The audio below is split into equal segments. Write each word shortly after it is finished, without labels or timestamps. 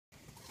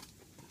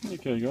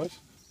Okay guys,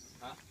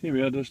 here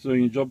we are just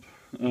doing a job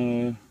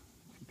for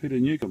Peter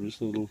Newcomb,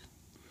 just a little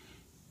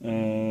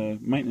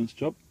maintenance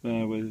job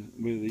where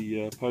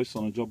the posts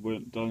on a job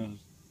weren't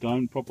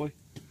domed properly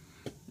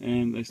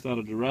and they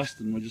started to rust,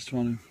 and we're just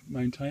trying to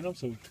maintain them.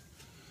 So we've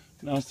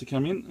been asked to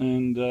come in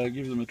and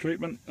give them a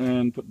treatment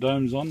and put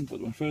domes on.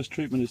 But my first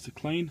treatment is to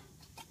clean,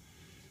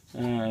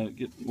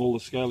 get all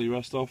the scaly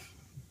rust off.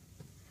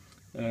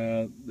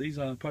 These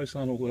posts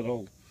aren't all that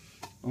old,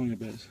 only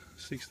about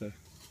 6 to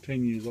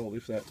 10 years old,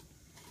 if that.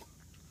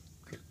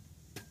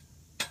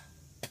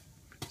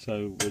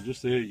 So we're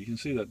just there. You can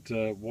see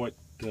that white,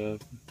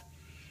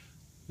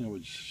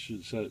 which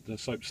should say the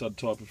soap sud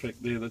type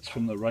effect there. That's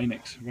from the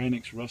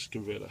Rianex rust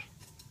converter.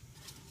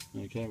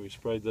 Okay, we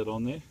sprayed that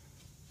on there.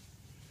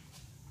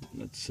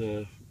 That's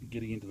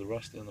getting into the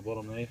rust down the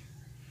bottom there,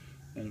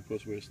 and of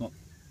course where it's not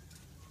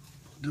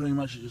doing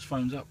much, it just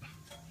foams up.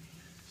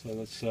 So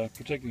that's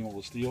protecting all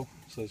the steel.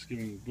 So it's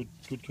giving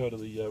a good coat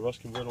of the rust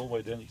converter all the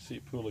way down. You can see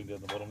it pooling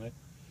down the bottom there.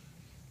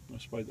 I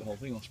sprayed the whole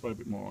thing. I'll spray a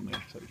bit more on there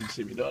so you can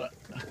see me doing it.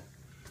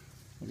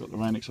 I've got the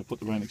Rianex. I put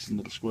the Rianex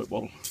into the squirt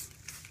bottle.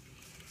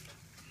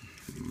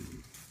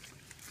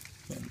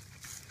 So,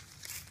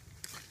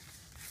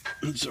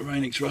 it's a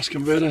Rianex rust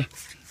converter.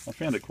 I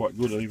found it quite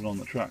good even on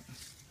the truck.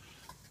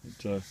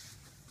 It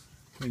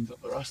cleans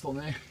up the rust on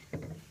there.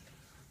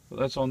 But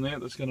that's on there.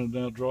 That's going to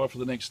now dry for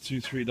the next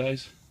 2-3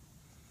 days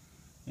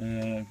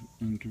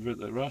and convert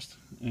that rust.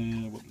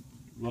 What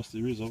rust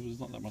there is of, there's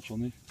not that much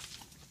on there.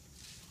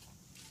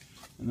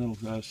 And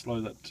that'll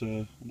slow that,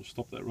 will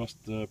stop that rust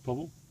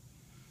problem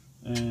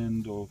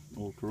and or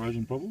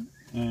corrosion problem.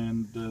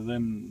 And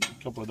then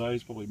a couple of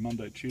days, probably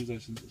Monday, Tuesday,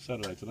 since it's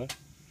Saturday today.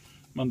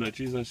 Monday,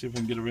 Tuesday, see if I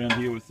can get around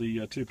here with the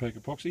 2-pack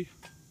epoxy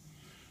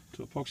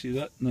to epoxy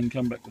that, and then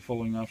come back the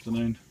following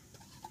afternoon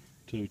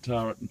to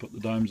tar it and put the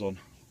domes on.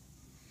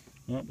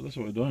 Right, but that's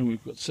what we're doing.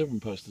 We've got 7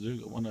 posts to do.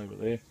 We've got one over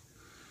there,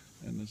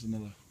 and there's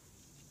another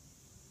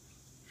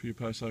few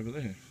posts over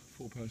there.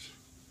 4 posts,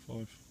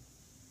 5.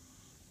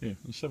 Yeah,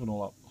 there's 7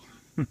 all up.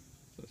 So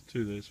that's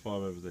 2 there's 5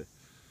 over there.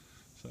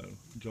 So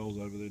Joel's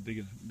over there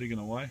digging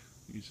away.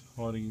 He's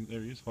hiding. There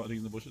he is, hiding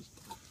in the bushes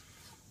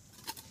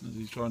as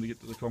he's trying to get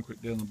to the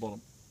concrete down the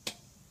bottom.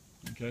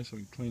 Okay, so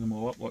we can clean them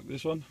all up like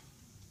this one.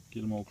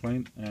 Get them all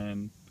clean,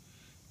 and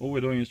all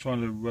we're doing is trying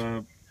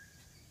to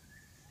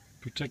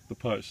protect the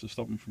posts to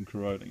stop them from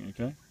corroding.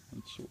 Okay,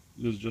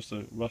 this is just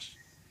a rust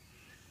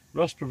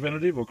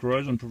preventative or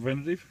corrosion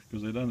preventative,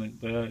 because they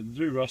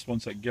do rust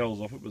once that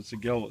gels off it, but it's the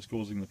gel that's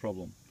causing the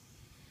problem.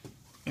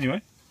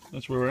 Anyway,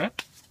 that's where we're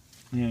at,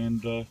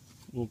 and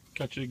we'll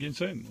catch you again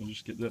soon. We'll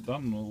just get that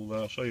done, and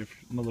we'll show you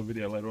another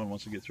video later on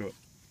once we get through it.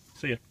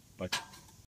 See ya. Bye.